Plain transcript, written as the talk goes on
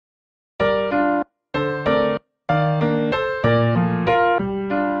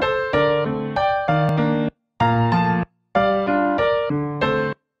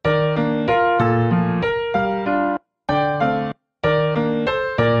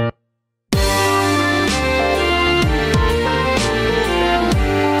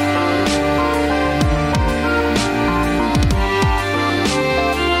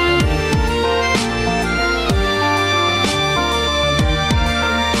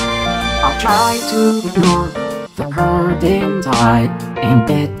try to ignore the curtain tide. In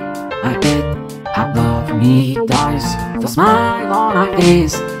bed, I bet half of me dies. The smile on my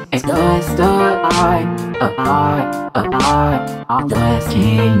face is just a lie of the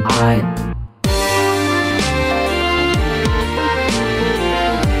asking eye.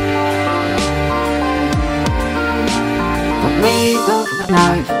 The blade of the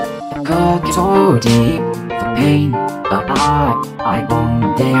knife, the cut is so deep. The pain, but I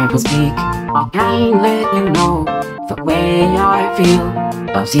won't dare to speak. I can't let you know the way I feel.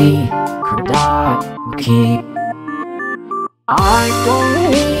 A secret I will keep. I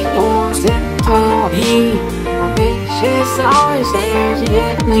don't need your sympathy. Your vicious eyes, they're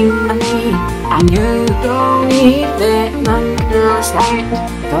yelling at me. And you don't even understand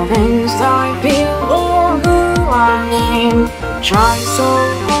the things I feel or who I am. Try so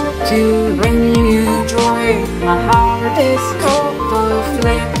hard to bring you joy. My heart is cold, the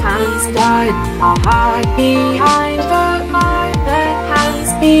flame has died. I'll hide behind the light that has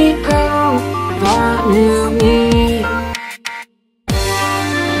become the new me.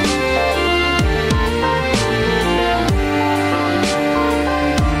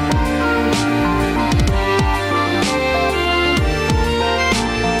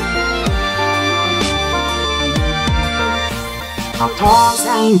 I'll toss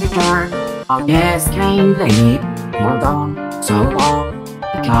and return, I guess can't leave. You're gone so long,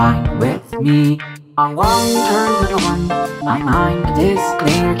 be kind with me. I won't turn on, my mind is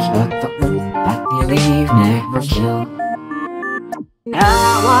clear. But the truth that believe never kill.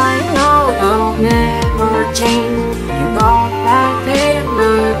 Now I know you'll never change. You got that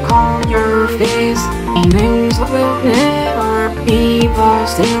look on your face, and things will never be the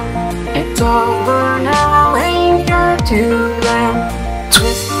same. It's over now, ain't you're too late.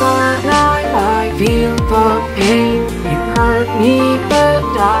 Twist the knife, I feel the pain. You hurt me, but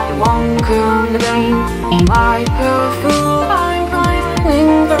I won't complain. And like a fool, I'm fighting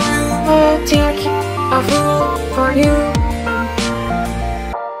through the tear. A fool for you.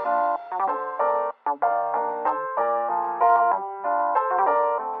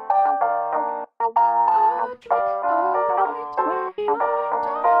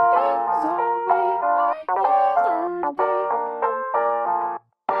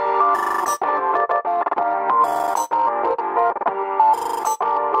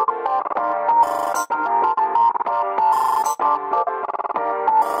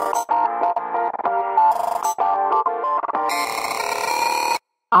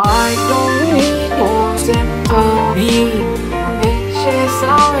 I don't need your sympathy. Vicious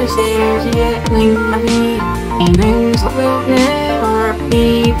eyes, they're yelling at me. And things will never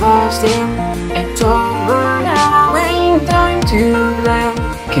be the same. It's over now, ain't time to blame.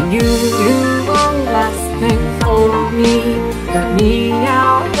 Can you do one last thing for me? Get me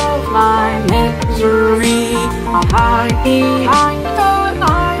out of my misery. I'll hide behind the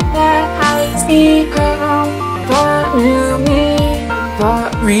light that has become the new me. The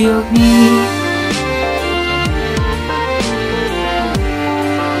real me.